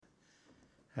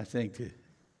I think that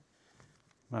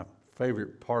my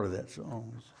favorite part of that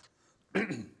song is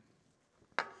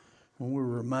when we're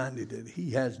reminded that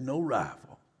he has no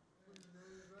rival,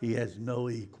 he has no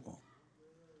equal,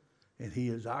 and he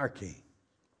is our king.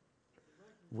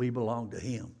 We belong to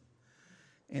him.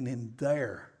 And in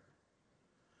there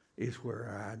is where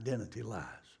our identity lies.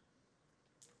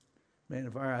 Man,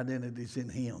 if our identity is in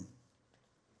him,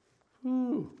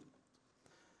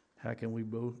 how can we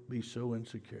both be so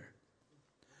insecure?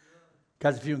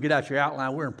 Guys, if you can get out your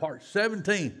outline, we're in part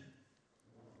 17.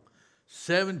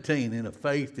 17 in a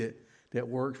faith that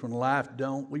works when life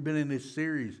don't. We've been in this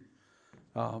series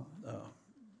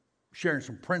sharing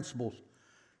some principles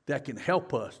that can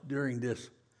help us during this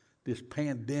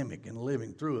pandemic and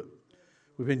living through it.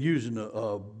 We've been using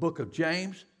a book of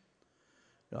James.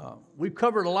 We've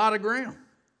covered a lot of ground,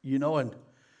 you know,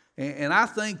 and I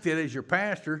think that as your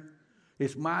pastor,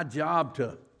 it's my job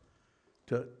to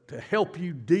help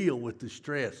you deal with the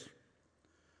stress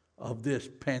of this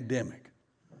pandemic.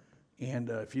 And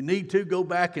if you need to, go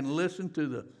back and listen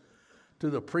to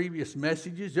the previous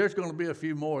messages. There's going to be a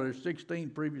few more. There's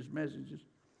 16 previous messages.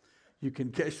 You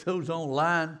can catch those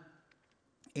online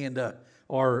and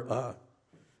or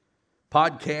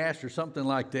podcast or something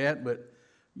like that. But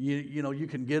you know you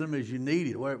can get them as you need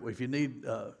it. If you need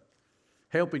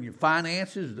help in your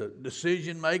finances, the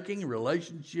decision making,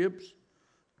 relationships,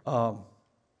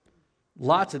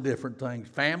 lots of different things,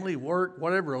 family, work,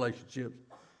 whatever relationships,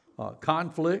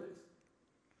 conflict,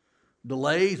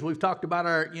 delays. We've talked about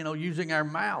our using our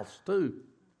mouths too,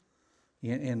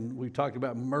 and we've talked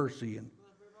about mercy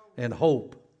and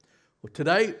hope. Well,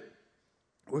 today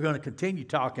we're going to continue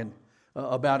talking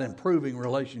about improving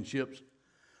relationships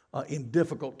in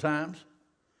difficult times.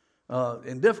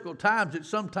 In difficult times, it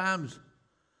sometimes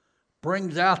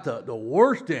brings out the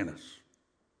worst in us.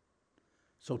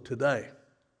 So today,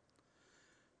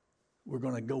 we're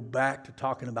going to go back to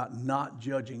talking about not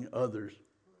judging others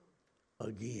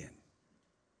again.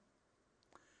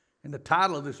 And the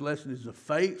title of this lesson is The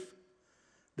Faith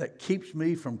That Keeps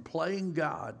Me from Playing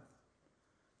God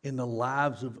in the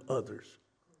Lives of Others.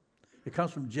 It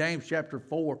comes from James chapter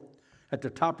 4. At the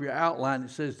top of your outline,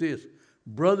 it says this: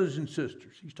 brothers and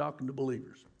sisters, he's talking to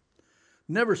believers,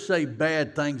 never say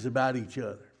bad things about each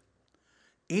other.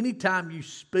 Anytime you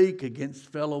speak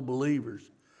against fellow believers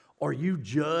or you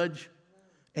judge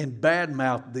and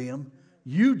badmouth them,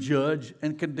 you judge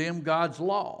and condemn God's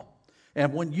law.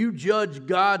 And when you judge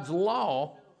God's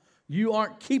law, you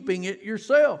aren't keeping it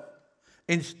yourself.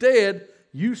 Instead,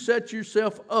 you set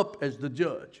yourself up as the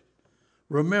judge.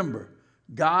 Remember,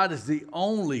 God is the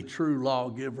only true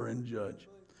lawgiver and judge.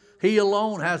 He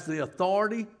alone has the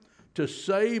authority to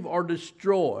save or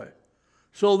destroy.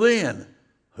 So then,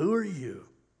 who are you?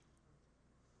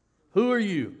 Who are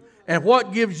you? And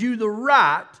what gives you the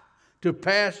right to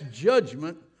pass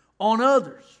judgment on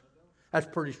others? That's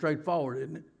pretty straightforward,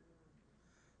 isn't it?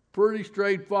 Pretty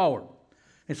straightforward.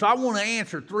 And so I want to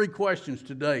answer 3 questions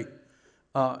today.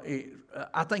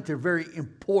 I think they're very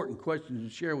important questions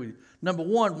to share with you. Number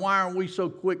 1, why are we so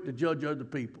quick to judge other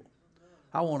people?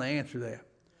 I want to answer that.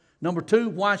 Number 2,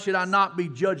 why should I not be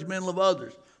judgmental of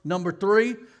others? Number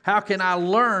 3, how can I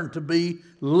learn to be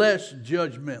less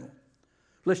judgmental?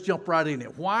 Let's jump right in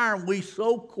it. Why are we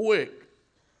so quick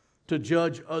to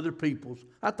judge other people's?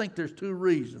 I think there's 2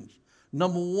 reasons.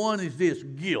 Number 1 is this: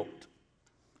 guilt.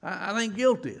 I think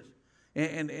guilt is.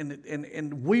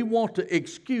 And we want to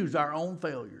excuse our own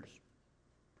failures.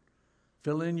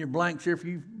 Fill in your blanks here, a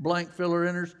few blank filler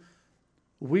inners.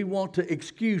 We want to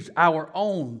excuse our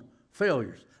own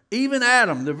failures. Even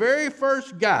Adam, the very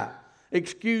first guy,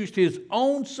 excused his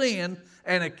own sin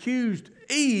and accused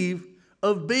Eve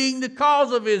of being the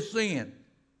cause of his sin.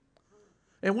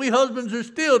 And we husbands are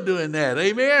still doing that.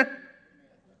 Amen?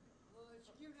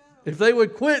 If they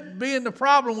would quit being the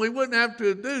problem, we wouldn't have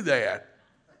to do that.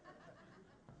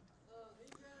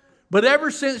 But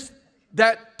ever since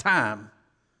that time,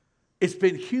 it's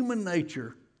been human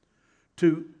nature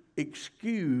to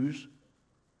excuse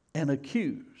and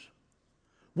accuse.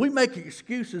 We make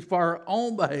excuses for our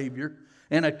own behavior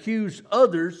and accuse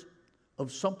others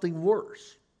of something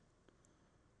worse.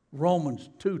 Romans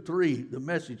 2:3, the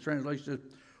Message translation says,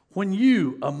 when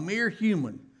you, a mere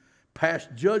human, pass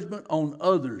judgment on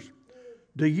others,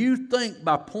 do you think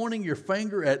by pointing your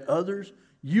finger at others,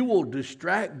 you will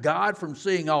distract God from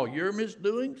seeing all your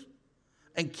misdoings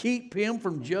and keep him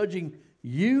from judging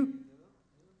you?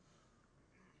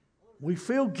 We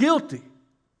feel guilty.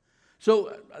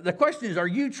 So the question is, are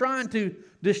you trying to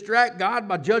distract God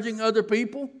by judging other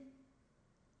people?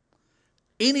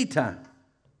 Anytime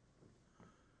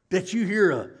that you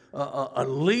hear a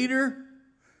leader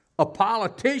a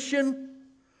politician,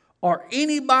 or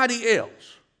anybody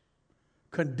else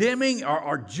condemning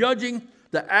or judging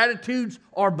the attitudes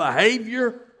or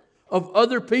behavior of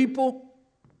other people,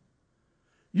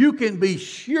 you can be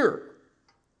sure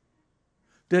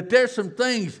that there's some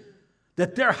things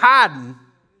that they're hiding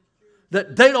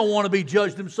that they don't want to be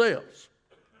judged themselves.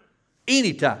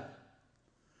 Anytime.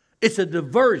 It's a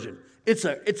diversion. It's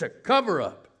a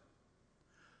cover-up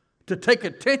to take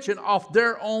attention off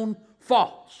their own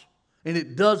faults. And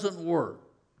it doesn't work.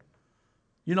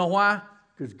 You know why?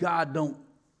 Because God don't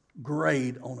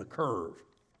grade on a curve.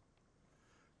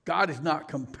 God is not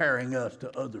comparing us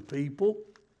to other people.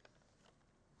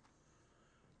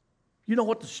 You know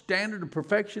what the standard of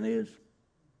perfection is?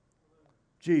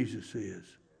 Jesus is.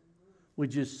 We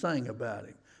just sang about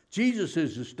him. Jesus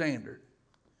is the standard.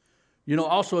 You know,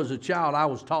 also as a child, I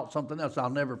was taught something else I'll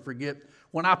never forget.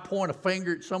 When I point a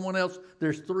finger at someone else,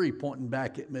 there's three pointing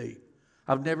back at me.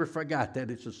 I've never forgot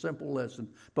that. It's a simple lesson.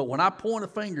 But when I point a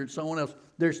finger at someone else,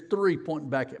 there's three pointing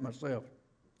back at myself.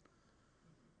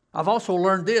 I've also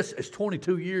learned this as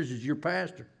 22 years as your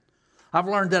pastor. I've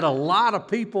learned that a lot of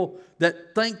people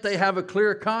that think they have a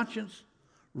clear conscience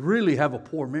really have a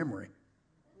poor memory.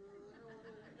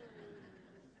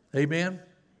 Amen?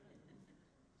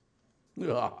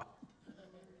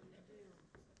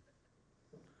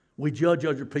 We judge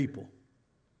other people.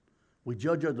 We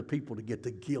judge other people to get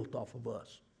the guilt off of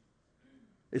us.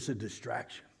 It's a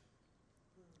distraction.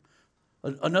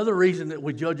 Another reason that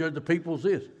we judge other people is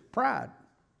this: pride.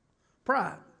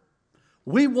 Pride.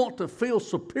 We want to feel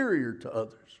superior to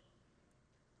others.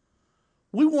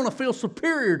 We want to feel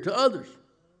superior to others.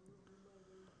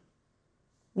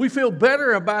 We feel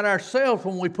better about ourselves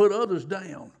when we put others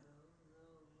down.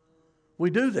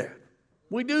 We do that.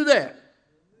 We do that.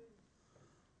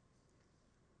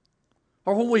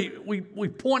 Or when we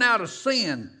point out a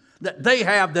sin that they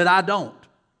have that I don't.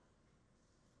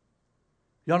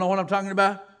 Y'all know what I'm talking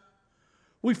about?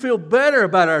 We feel better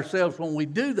about ourselves when we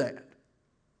do that.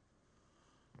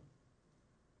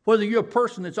 Whether you're a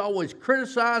person that's always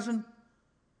criticizing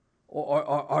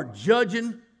or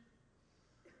judging,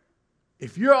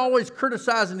 if you're always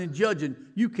criticizing and judging,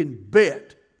 you can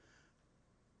bet,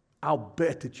 I'll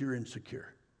bet that you're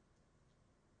insecure.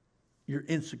 You're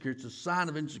insecure. It's a sign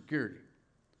of insecurity.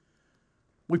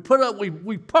 We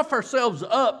puff ourselves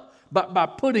up by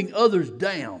putting others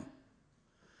down.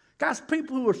 Guys,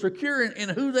 people who are secure in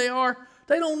who they are,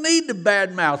 they don't need to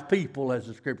badmouth people, as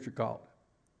the scripture called it.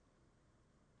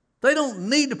 They don't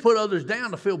need to put others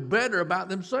down to feel better about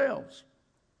themselves.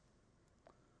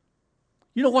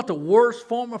 You know what the worst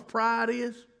form of pride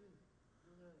is?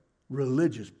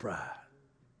 Religious pride.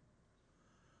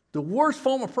 The worst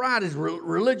form of pride is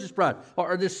religious pride,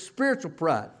 or this spiritual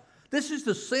pride. This is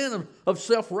the sin of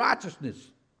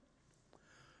self-righteousness.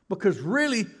 Because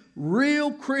really,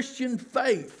 real Christian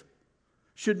faith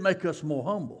should make us more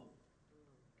humble.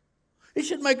 It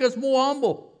should make us more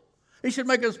humble. It should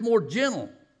make us more gentle.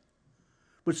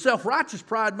 But self-righteous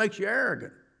pride makes you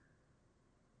arrogant.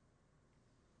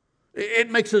 It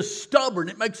makes us stubborn.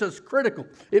 It makes us critical.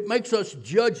 It makes us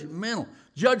judgmental.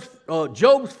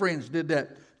 Job's friends did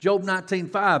that. Job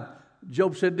 19:5,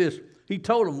 Job said this. He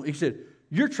told them, he said,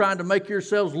 "You're trying to make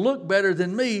yourselves look better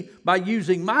than me by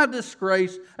using my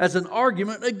disgrace as an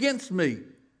argument against me."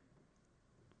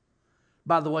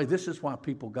 By the way, this is why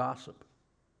people gossip.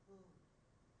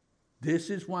 This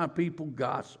is why people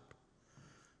gossip.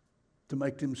 To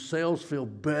make themselves feel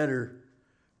better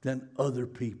than other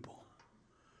people.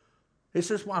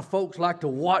 This is why folks like to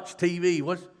watch TV.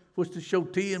 What's the show,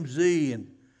 TMZ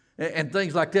and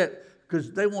things like that?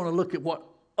 Because they want to look at what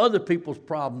other people's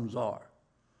problems are.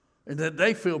 And that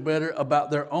they feel better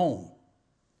about their own.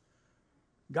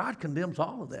 God condemns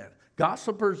all of that.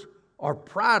 Gossipers are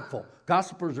prideful.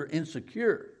 Gossipers are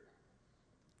insecure.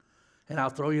 And I'll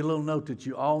throw you a little note that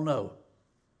you all know.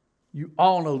 You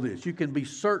all know this. You can be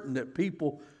certain that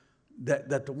people,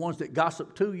 that the ones that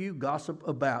gossip to you, gossip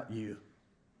about you.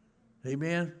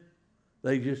 Amen?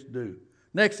 They just do.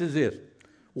 Next is this.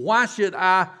 Why should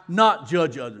I not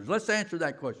judge others? Let's answer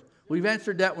that question. We've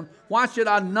answered that one. Why should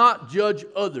I not judge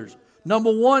others?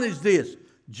 Number one is this.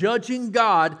 Judging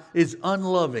God is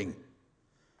unloving.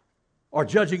 Or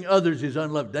judging others is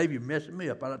unloving. Dave, you're messing me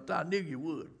up. I knew you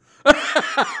would.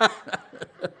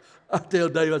 I tell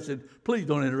Dave, I said, please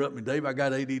don't interrupt me, Dave. I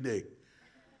got ADD.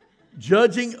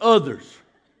 Judging others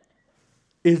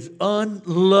is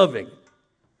unloving.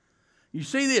 You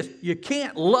see this? You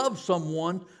can't love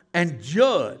someone and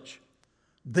judge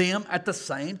them at the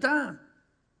same time.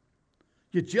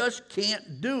 You just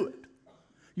can't do it.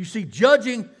 You see,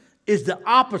 judging is the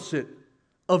opposite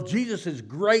of Jesus'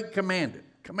 great commandment.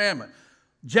 commandment.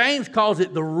 James calls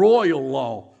it the royal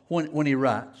law when he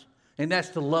writes. And that's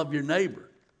to love your neighbor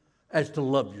as to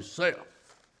love yourself.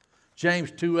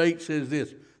 James 2:8 says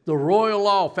this, the royal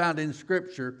law found in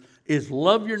Scripture is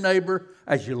love your neighbor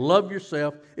as you love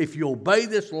yourself. If you obey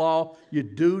this law, you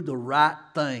do the right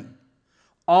thing.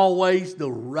 Always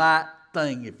the right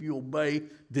thing if you obey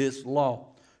this law.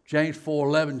 James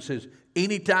 4:11 says,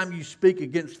 anytime you speak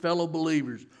against fellow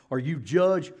believers or you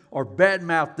judge or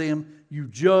badmouth them, you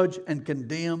judge and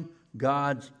condemn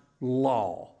God's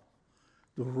law.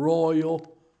 The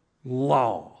royal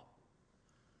law.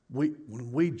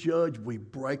 When we judge, we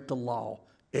break the law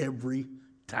every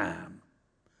time.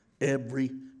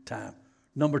 Every time.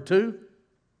 Number 2,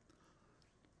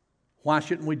 why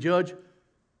shouldn't we judge?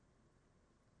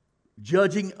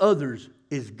 Judging others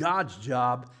is God's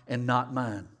job and not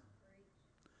mine.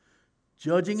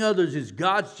 Judging others is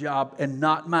God's job and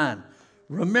not mine.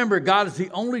 Remember, God is the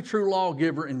only true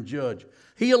lawgiver and judge.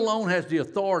 He alone has the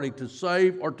authority to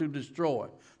save or to destroy.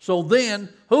 So then,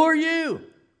 who are you?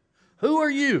 Who are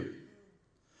you?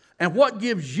 And what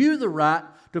gives you the right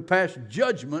to pass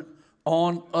judgment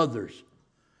on others?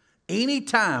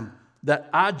 Anytime that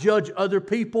I judge other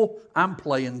people, I'm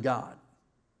playing God.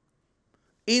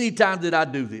 Anytime that I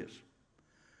do this.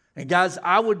 And guys,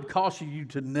 I would caution you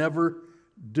to never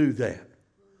do that.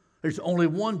 There's only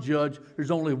one judge.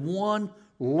 There's only one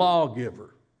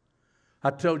lawgiver. I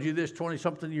told you this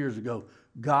 20-something years ago.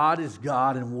 God is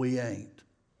God and we ain't.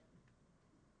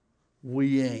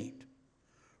 We ain't.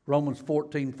 Romans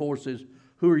 14:4 says,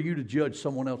 who are you to judge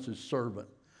someone else's servant?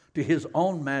 To his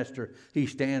own master he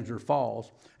stands or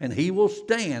falls, and he will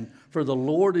stand, for the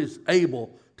Lord is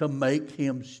able to make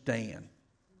him stand.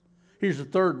 Here's the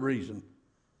third reason.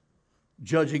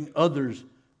 Judging others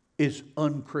is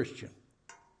unchristian.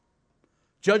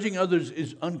 Judging others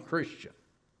is unchristian.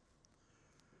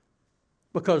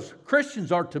 Because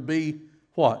Christians are to be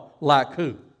what? Like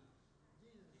who?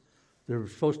 They're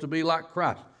supposed to be like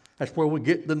Christ. That's where we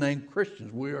get the name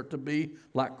Christians. We are to be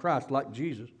like Christ, like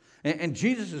Jesus. And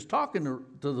Jesus is talking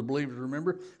to the believers,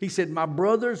 remember? He said, my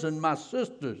brothers and my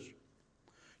sisters.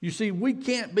 You see, we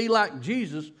can't be like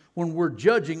Jesus when we're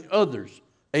judging others.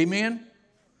 Amen?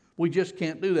 We just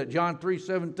can't do that. John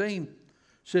 3:17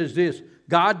 says this,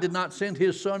 God did not send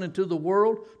his Son into the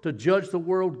world to judge the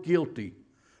world guilty,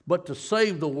 but to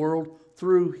save the world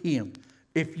through him.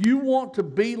 If you want to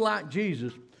be like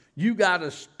Jesus, you got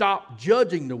to stop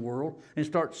judging the world and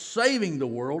start saving the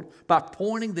world by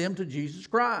pointing them to Jesus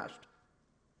Christ.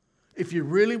 If you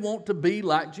really want to be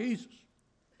like Jesus.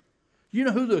 You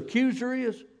know who the accuser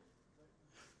is?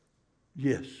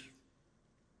 Yes.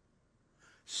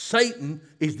 Satan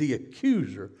is the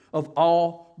accuser of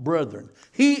all brethren.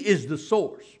 He is the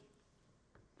source.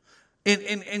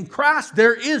 In Christ,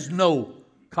 there is no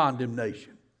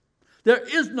condemnation. There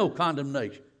is no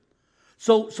condemnation.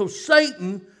 So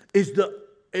Satan is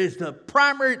the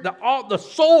primary, the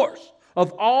source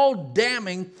of all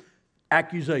damning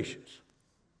accusations.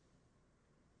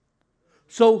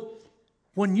 So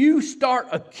when you start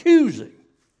accusing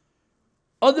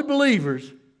other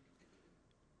believers,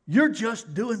 you're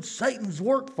just doing Satan's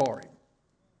work for him.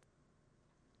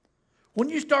 When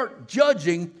you start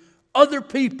judging other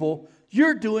people,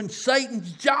 you're doing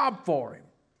Satan's job for him.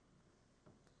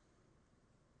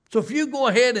 So if you go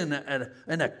ahead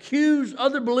and accuse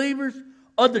other believers,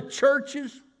 other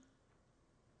churches,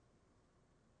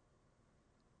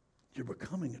 you're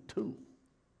becoming a tool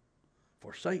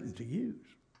for Satan to use.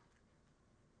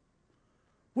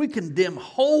 We condemn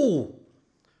whole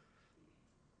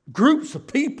groups of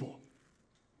people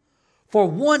for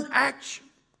one action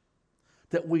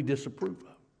that we disapprove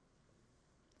of.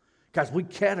 Because we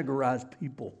categorize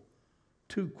people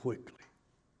too quickly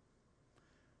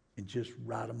and just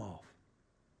write them off.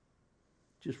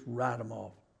 Just write them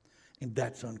off. And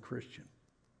that's unchristian.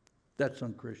 That's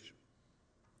unchristian.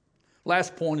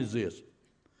 Last point is this.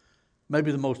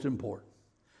 Maybe the most important.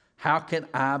 How can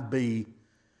I be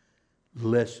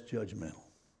less judgmental?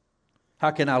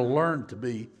 How can I learn to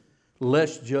be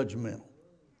less judgmental?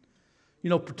 You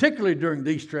know, particularly during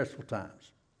these stressful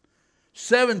times.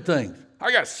 7 things.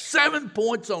 I got 7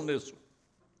 points on this one.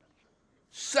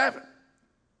 7.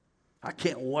 I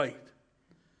can't wait.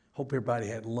 Hope everybody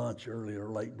had lunch early or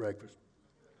late breakfast.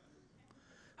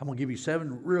 I'm going to give you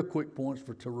 7 real quick points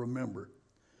to remember.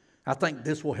 I think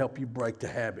this will help you break the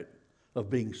habit of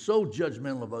being so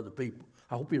judgmental of other people.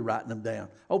 I hope you're writing them down.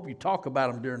 I hope you talk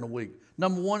about them during the week.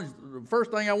 Number 1, the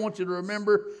first thing I want you to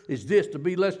remember is this, to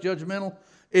be less judgmental,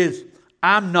 is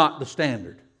I'm not the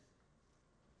standard.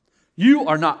 You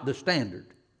are not the standard.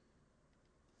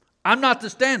 I'm not the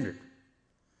standard.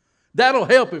 That'll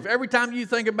help if every time you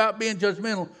think about being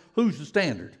judgmental, who's the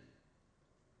standard?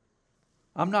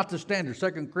 I'm not the standard.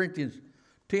 2 Corinthians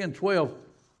 10:12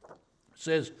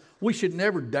 says, we should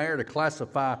never dare to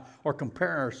classify or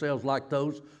compare ourselves like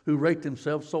those who rate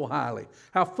themselves so highly.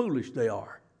 How foolish they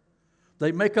are.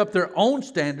 They make up their own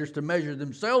standards to measure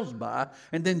themselves by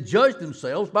and then judge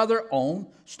themselves by their own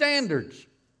standards.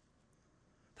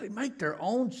 They make their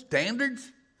own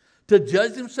standards to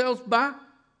judge themselves by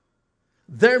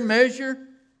their measure.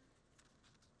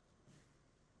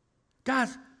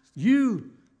 Guys,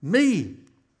 you, me,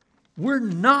 we're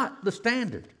not the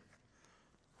standard.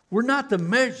 We're not the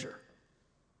measure.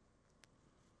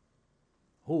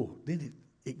 Oh, then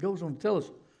it goes on to tell us,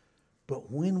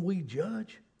 but when we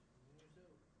judge,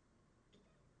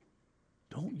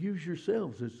 don't use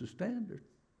yourselves as the standard.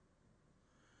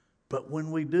 But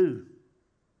when we do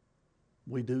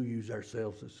use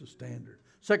ourselves as the standard.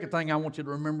 Second thing I want you to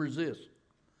remember is this.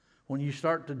 When you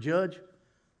start to judge,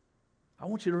 I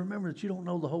want you to remember that you don't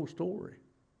know the whole story.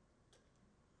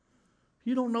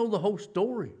 You don't know the whole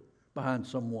story behind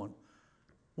someone.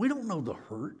 We don't know the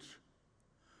hurts.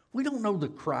 We don't know the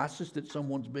crisis that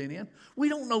someone's been in. We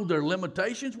don't know their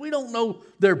limitations. We don't know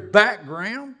their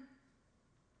background.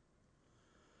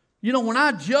 You know, when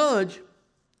I judge,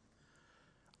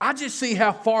 I just see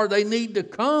how far they need to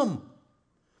come.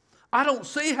 I don't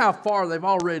see how far they've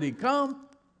already come.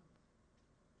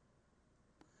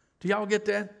 Do y'all get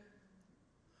that?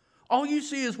 All you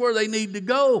see is where they need to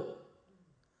go.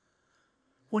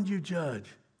 When you judge,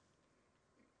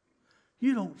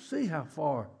 you don't see how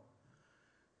far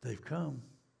they've come.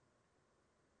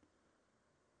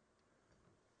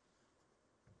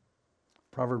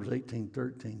 Proverbs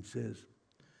 18:13 says,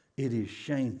 it is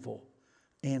shameful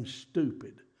and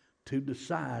stupid to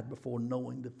decide before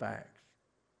knowing the facts.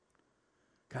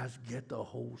 Guys, get the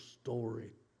whole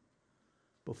story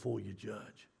before you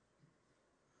judge.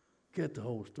 Get the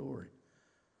whole story.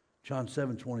 John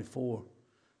 7:24.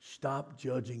 Stop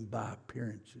judging by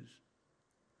appearances.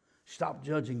 Stop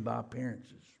judging by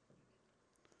appearances.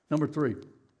 Number 3.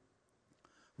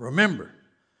 Remember,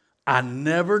 I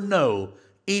never know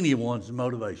anyone's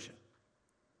motivation.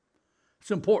 It's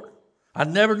important. I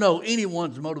never know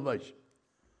anyone's motivation.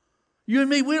 You and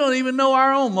me, we don't even know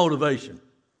our own motivation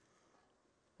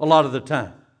a lot of the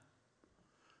time.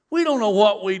 We don't know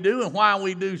what we do and why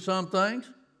we do some things.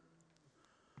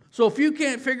 So if you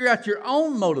can't figure out your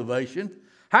own motivation,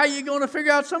 how are you going to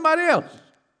figure out somebody else's?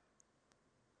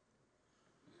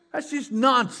 That's just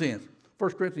nonsense.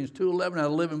 1 Corinthians 2:11 out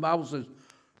of the Living Bible says,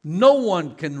 no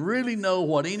one can really know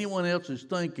what anyone else is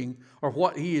thinking or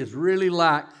what he is really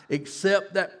like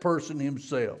except that person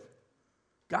himself.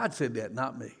 God said that,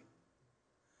 not me.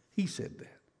 He said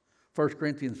that. 1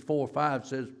 Corinthians 4:5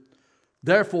 says,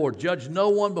 therefore, judge no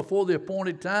one before the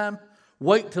appointed time.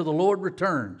 Wait till the Lord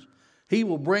returns. He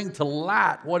will bring to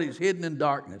light what is hidden in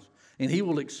darkness, and he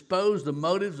will expose the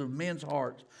motives of men's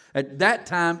hearts. At that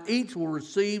time, each will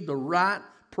receive the right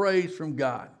praise from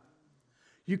God.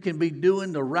 You can be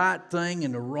doing the right thing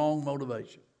in the wrong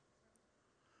motivation.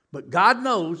 But God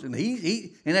knows, and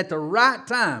and at the right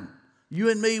time, you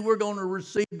and me, we're going to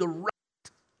receive the right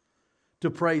to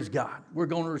praise God. We're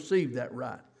going to receive that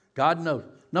right. God knows.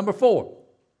 Number 4,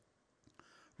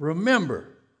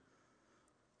 remember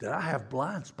that I have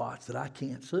blind spots that I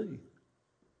can't see.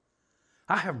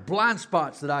 I have blind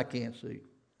spots that I can't see.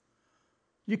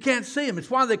 You can't see them. It's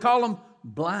why they call them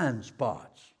blind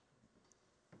spots.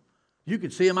 You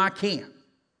can see them, I can't.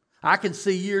 I can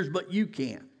see yours, but you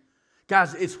can't.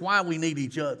 Guys, it's why we need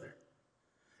each other.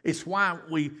 It's why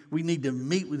we need to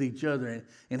meet with each other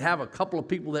and have a couple of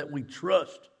people that we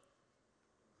trust.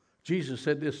 Jesus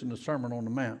said this in the Sermon on the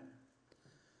Mount.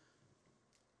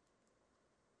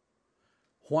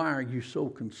 Why are you so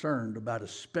concerned about a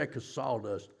speck of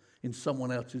sawdust in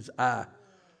someone else's eye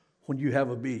when you have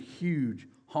a big, huge,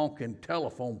 honking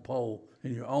telephone pole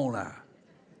in your own eye?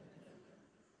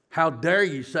 How dare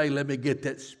you say, let me get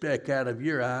that speck out of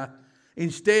your eye?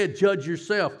 Instead, judge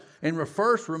yourself and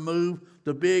first remove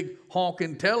the big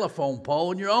honking telephone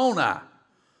pole in your own eye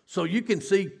so you can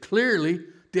see clearly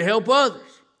to help others.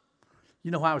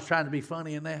 You know why I was trying to be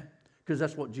funny in that? Because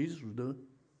that's what Jesus was doing.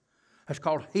 That's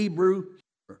called Hebrew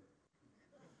humor.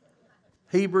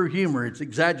 Hebrew humor. It's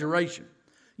exaggeration.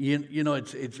 You know,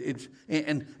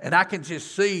 and I can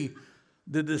just see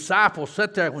the disciples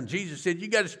sit there when Jesus said, you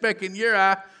got a speck in your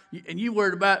eye, and you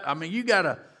worried about, you got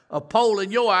a pole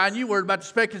in your eye, and you worried about the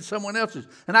speck in someone else's.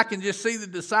 And I can just see the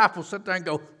disciples sit there and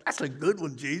go, that's a good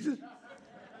one, Jesus.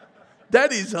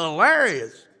 That is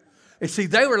hilarious. And see,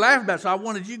 they were laughing about it, so I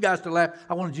wanted you guys to laugh.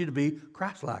 I wanted you to be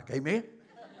Christ-like. Amen?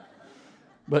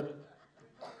 But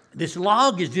This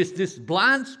log is just this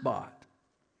blind spot.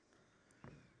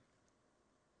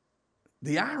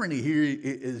 The irony here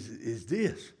is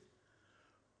this.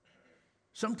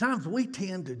 Sometimes we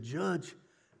tend to judge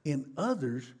in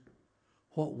others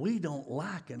what we don't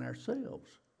like in ourselves.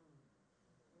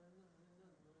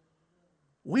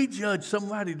 We judge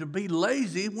somebody to be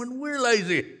lazy when we're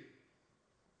lazy.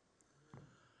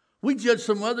 We judge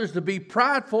some others to be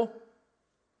prideful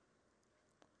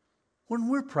when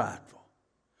we're prideful.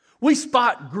 We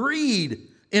spot greed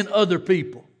in other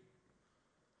people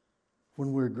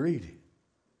when we're greedy.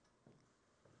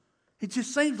 It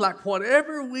just seems like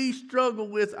whatever we struggle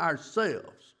with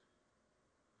ourselves,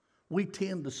 we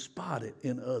tend to spot it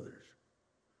in others.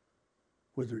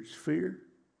 Whether it's fear,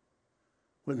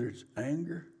 whether it's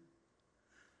anger,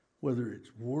 whether it's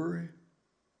worry.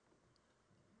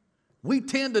 We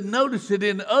tend to notice it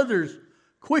in others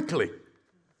quickly,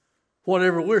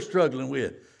 whatever we're struggling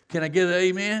with. Can I get an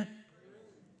amen?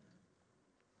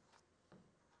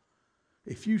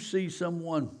 If you see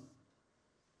someone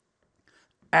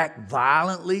act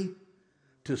violently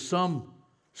to some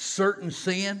certain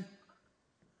sin,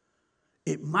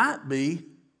 it might be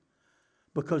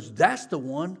because that's the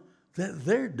one that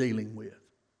they're dealing with.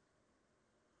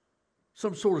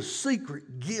 Some sort of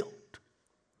secret guilt.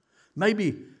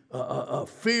 Maybe a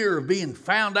fear of being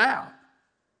found out.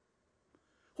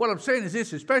 What I'm saying is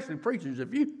this, especially preachers,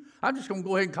 I'm just going to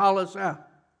go ahead and call us out.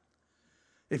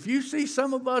 If you see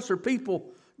some of us or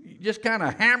people just kind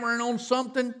of hammering on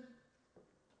something,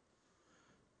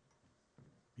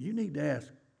 you need to ask,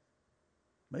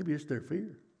 maybe it's their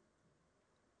fear.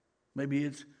 Maybe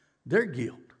it's their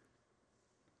guilt.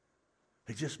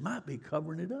 They just might be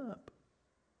covering it up.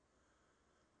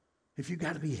 If you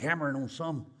got to be hammering on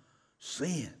some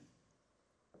sin.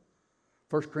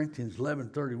 1 Corinthians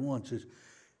 11:31 says,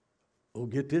 oh,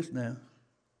 get this now.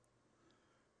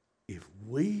 If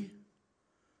we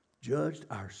judged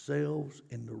ourselves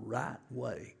in the right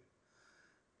way,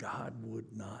 God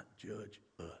would not judge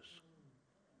us.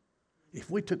 If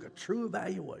we took a true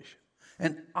evaluation,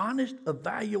 an honest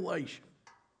evaluation,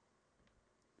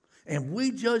 and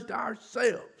we judged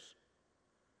ourselves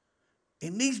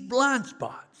in these blind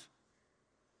spots,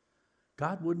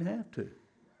 God wouldn't have to.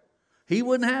 He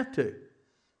wouldn't have to.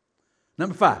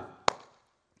 Number 5.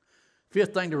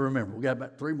 Fifth thing to remember. We got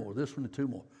about 3 more. This one and 2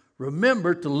 more.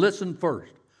 Remember to listen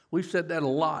first. We've said that a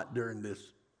lot during this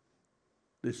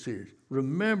series.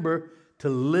 Remember to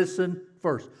listen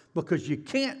first. Because you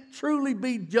can't truly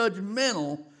be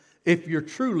judgmental if you're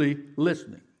truly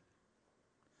listening.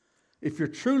 If you're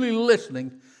truly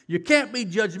listening, you can't be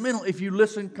judgmental if you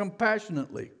listen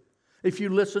compassionately. If you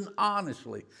listen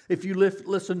honestly. If you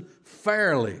listen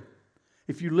fairly.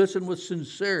 If you listen with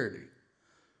sincerity.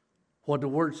 What the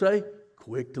word say?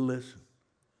 Quick to listen.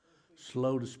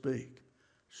 Slow to speak.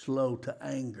 Slow to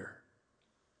anger.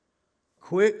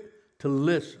 Quick to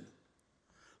listen.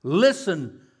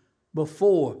 Listen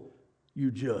before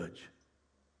you judge.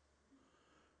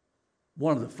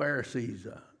 One of the Pharisees,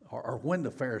 or when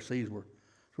the Pharisees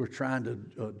were trying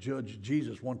to judge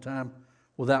Jesus one time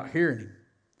without hearing him.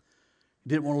 He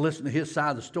didn't want to listen to his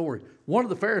side of the story. One of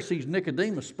the Pharisees,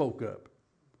 Nicodemus, spoke up.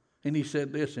 And he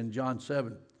said this in John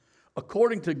 7.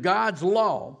 According to God's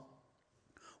law,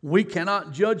 we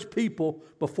cannot judge people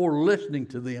before listening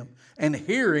to them and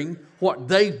hearing what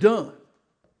they've done.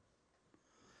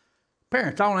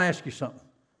 Parents, I want to ask you something.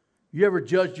 You ever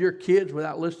judged your kids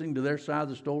without listening to their side of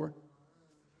the story?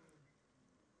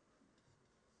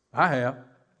 I have.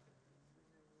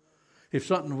 If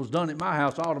something was done at my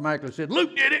house, I automatically said,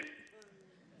 Luke did it.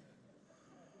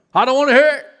 I don't want to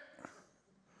hear it.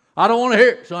 I don't want to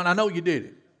hear it, son. I know you did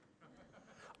it.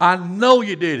 I know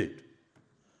you did it.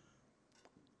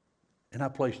 And I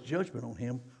placed judgment on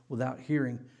him without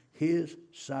hearing his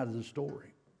side of the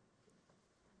story.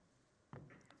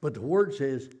 But the word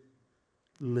says,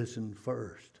 listen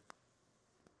first.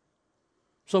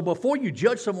 So before you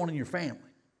judge someone in your family,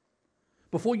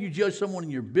 before you judge someone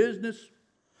in your business,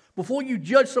 before you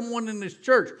judge someone in this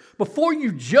church, before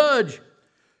you judge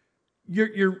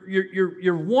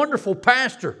your wonderful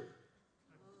pastor,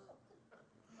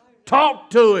 talk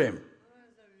to him.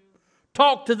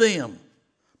 Talk to them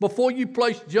before you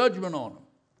place judgment on them.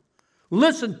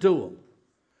 Listen to them.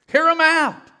 Hear them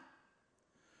out.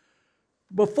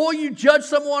 Before you judge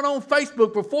someone on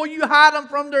Facebook, before you hide them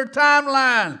from their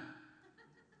timeline,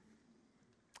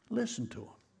 listen to them.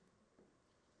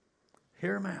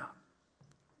 Hear them out.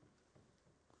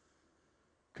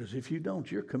 Because if you don't,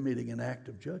 you're committing an act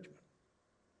of judgment.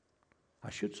 I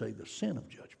should say the sin of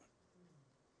judgment.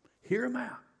 Hear them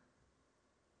out.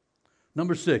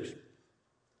 Number 6.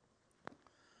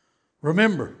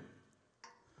 Remember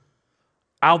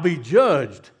I'll be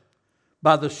judged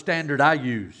by the standard I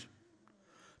use.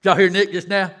 Did y'all hear Nick just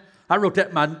now? I wrote that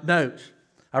in my notes.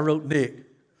 I wrote Nick.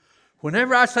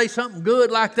 Whenever I say something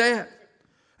good like that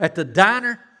at the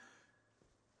diner,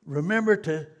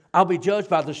 remember I'll be judged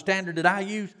by the standard that I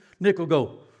use. Nick will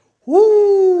go,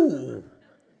 woo,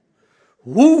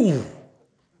 woo.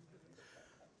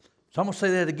 So I'm going to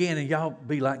say that again and y'all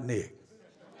be like Nick.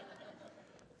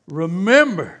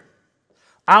 Remember,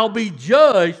 I'll be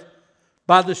judged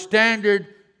by the standard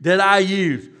that I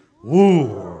use.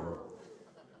 Woo.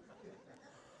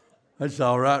 That's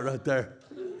all right there.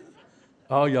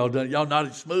 Oh, y'all done. Y'all not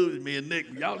as smooth as me and Nick.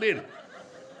 Y'all did it.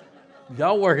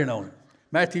 Y'all working on it.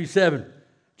 Matthew 7.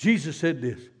 Jesus said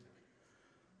this.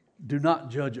 Do not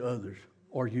judge others,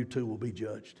 or you too will be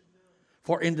judged.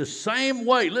 For in the same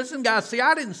way, listen guys, see,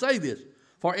 I didn't say this.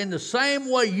 For in the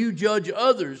same way you judge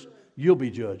others, you'll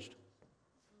be judged.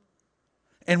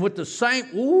 And with the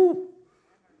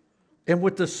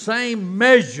same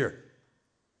measure,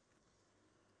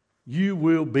 you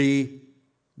will be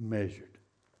measured.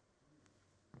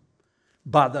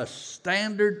 By the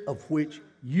standard of which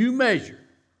you measure,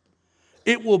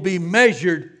 it will be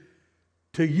measured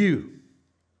to you.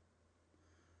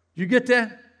 You get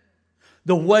that?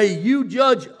 The way you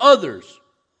judge others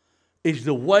is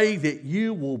the way that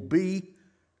you will be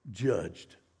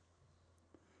judged.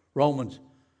 Romans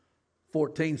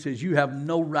 14 says, you have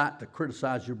no right to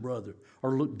criticize your brother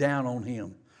or look down on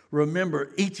him.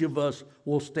 Remember, each of us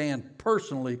will stand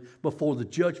personally before the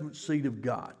judgment seat of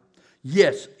God.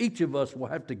 Yes, each of us will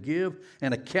have to give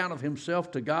an account of himself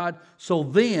to God. So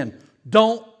then,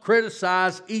 don't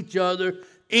criticize each other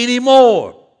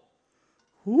anymore.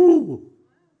 Ooh.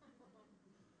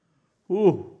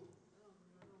 Ooh.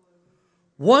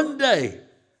 One day,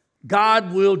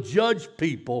 God will judge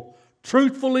people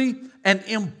truthfully and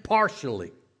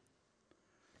impartially.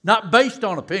 Not based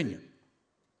on opinion,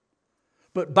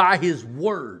 but by His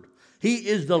Word. He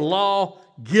is the law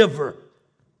giver.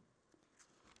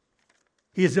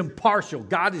 He is impartial.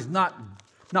 God is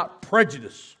not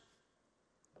prejudiced.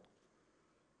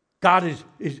 God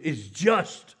is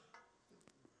just.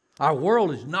 Our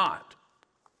world is not.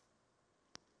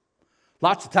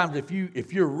 Lots of times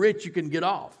if you're rich, you can get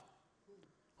off.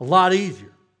 A lot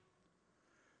easier.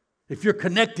 If you're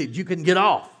connected, you can get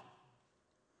off.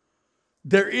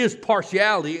 There is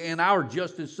partiality in our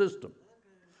justice system.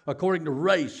 According to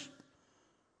race,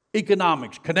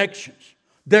 economics, connections.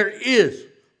 There is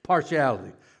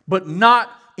partiality. But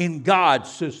not in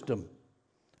God's system.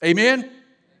 Amen?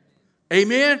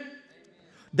 Amen?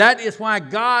 That is why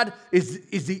God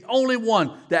is the only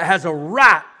one that has a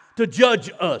right to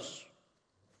judge us.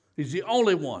 He's the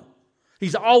only one.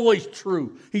 He's always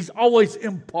true. He's always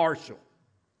impartial.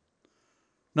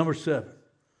 Number 7,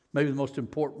 maybe the most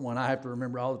important one I have to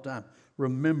remember all the time.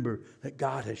 Remember that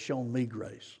God has shown me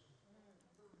grace.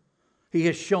 He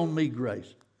has shown me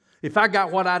grace. If I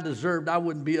got what I deserved, I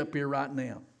wouldn't be up here right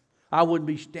now. I wouldn't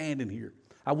be standing here.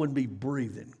 I wouldn't be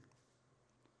breathing.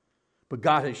 But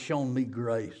God has shown me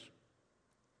grace.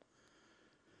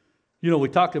 You know, we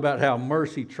talked about how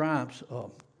mercy triumphs.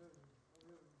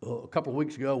 A couple of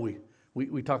weeks ago,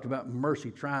 we talked about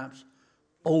mercy triumphs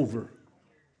over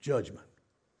judgment.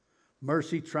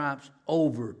 Mercy triumphs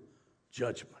over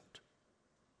judgment.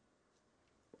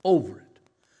 Over it.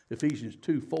 Ephesians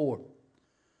 2:4.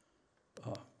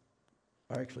 Or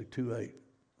actually 2:8.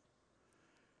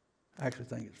 I actually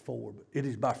think it's 4. But it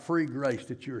is by free grace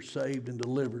that you are saved and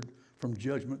delivered from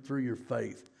judgment through your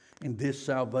faith. And this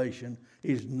salvation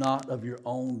is not of your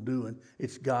own doing.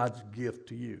 It's God's gift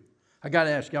to you. I got to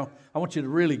ask y'all, I want you to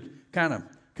really kind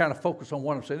of focus on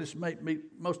what I'm saying. This may be the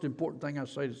most important thing I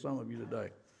say to some of you today.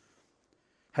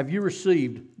 Have you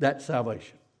received that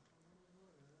salvation?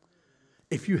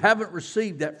 If you haven't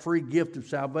received that free gift of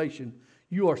salvation,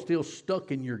 you are still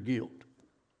stuck in your guilt.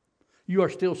 You are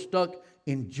still stuck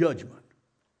in judgment.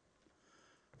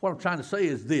 What I'm trying to say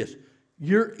is this.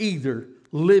 You're either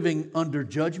living under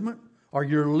judgment or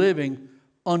you're living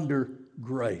under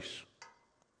grace.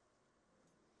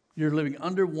 You're living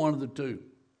under one of the two.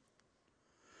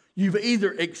 You've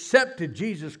either accepted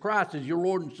Jesus Christ as your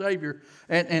Lord and Savior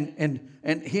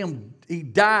and He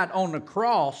died on the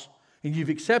cross and you've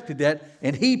accepted that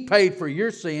and He paid for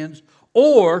your sins,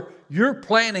 or you're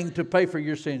planning to pay for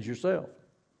your sins yourself.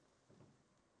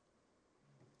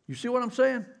 You see what I'm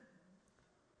saying?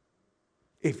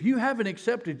 If you haven't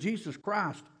accepted Jesus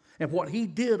Christ and what He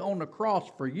did on the cross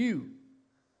for you,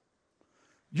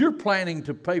 you're planning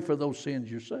to pay for those sins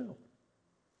yourself.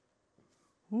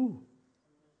 Ooh.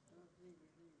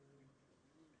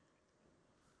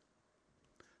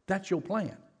 That's your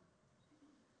plan.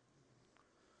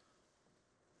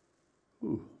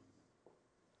 Ooh.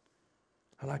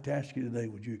 I'd like to ask you today,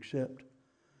 would you accept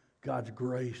God's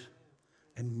grace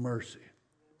and mercy?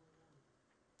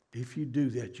 If you do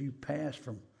that, you pass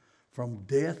from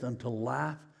death unto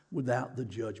life without the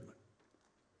judgment.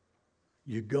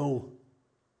 You go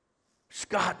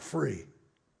scot-free.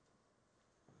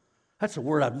 That's a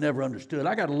word I've never understood.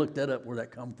 I got to look that up, where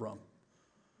that come from.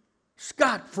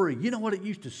 Scot-free. You know what? It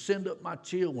used to send up my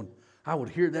chill when I would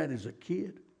hear that as a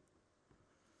kid.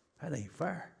 That ain't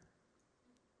fair.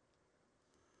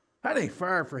 That ain't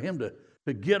fair for him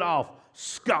to get off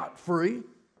scot-free.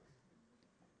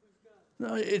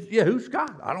 No, who's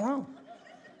Scott? I don't know.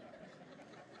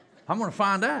 I'm going to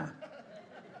find out.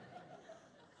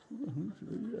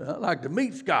 I like to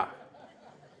meet Scott.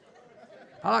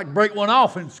 I like to break one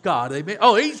off in Scott. Amen.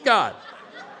 Oh, he's Scott.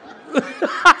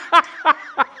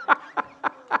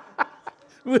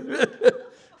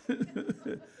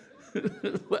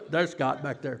 There's Scott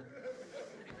back there.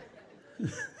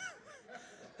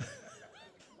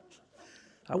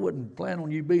 I wouldn't plan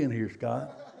on you being here,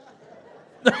 Scott.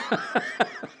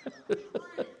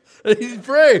 He's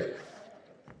free.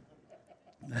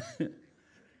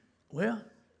 Well,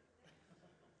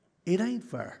 it ain't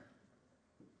fair.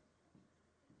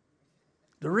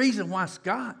 The reason why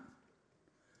Scott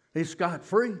is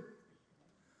scot-free,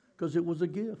 because it was a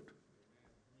gift.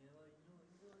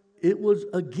 It was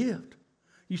a gift.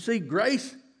 You see,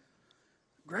 grace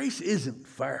isn't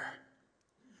fair.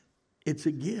 It's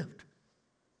a gift.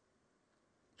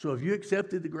 So have you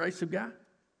accepted the grace of God?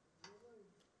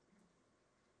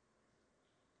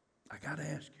 I got to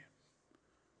ask you.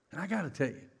 And I got to tell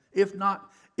you, if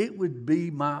not, it would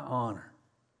be my honor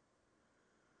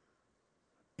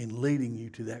in leading you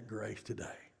to that grace today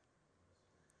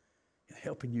and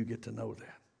helping you get to know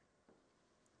that.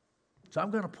 So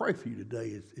I'm going to pray for you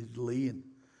today as Lee and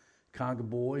Conga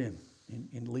Boy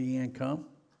and Leanne come.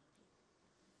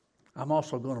 I'm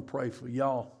also going to pray for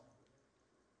y'all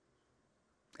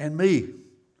and me.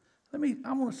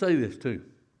 I want to say this too.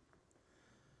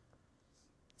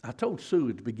 I told Sue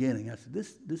at the beginning, I said,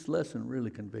 this lesson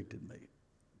really convicted me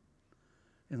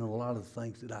in a lot of the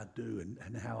things that I do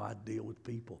and how I deal with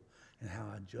people and how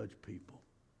I judge people.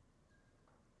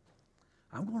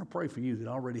 I'm going to pray for you that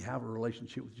already have a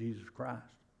relationship with Jesus Christ.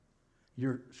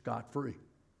 You're scot-free.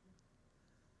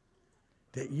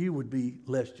 That you would be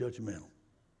less judgmental.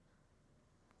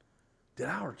 That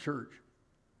our church,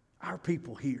 our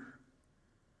people here,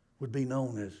 would be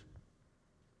known as,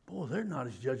 boy, they're not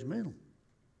as judgmental.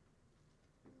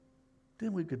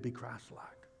 Then we could be Christ-like.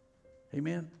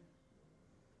 Amen?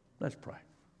 Let's pray.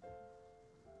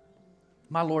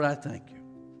 My Lord, I thank you.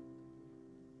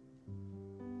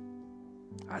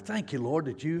 I thank you, Lord,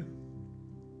 that you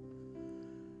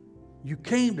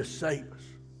came to save us.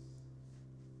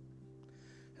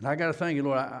 And I got to thank you,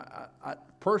 Lord. I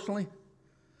personally,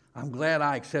 I'm glad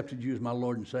I accepted you as my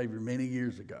Lord and Savior many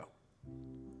years ago.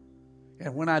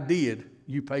 And when I did,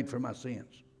 you paid for my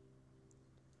sins.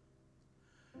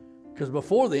 Because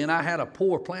before then, I had a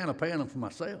poor plan of paying them for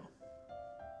myself.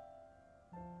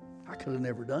 I could have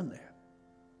never done that.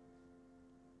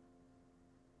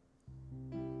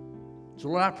 So,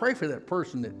 Lord, I pray for that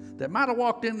person that might have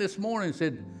walked in this morning and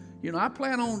said, I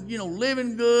plan on,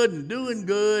 living good and doing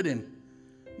good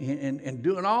and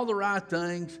doing all the right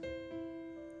things.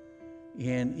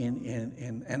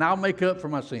 And I'll make up for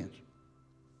my sins.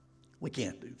 We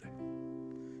can't do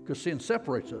that. Because sin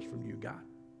separates us from you, God.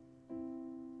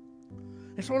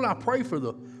 And so, Lord, I pray for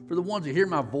the ones that hear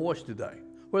my voice today,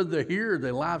 whether they're here or they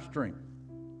live stream,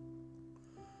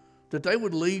 that they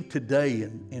would leave today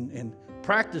and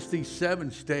practice these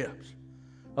 7 steps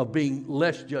of being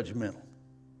less judgmental,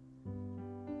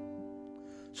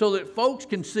 so that folks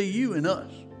can see you in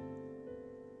us.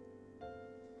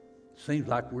 Seems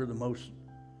like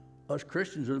us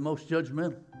Christians are the most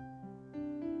judgmental.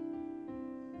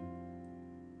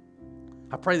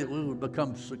 I pray that we would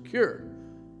become secure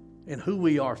in who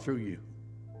we are through you.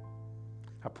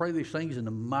 I pray these things in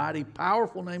the mighty,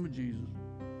 powerful name of Jesus.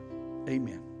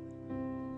 Amen.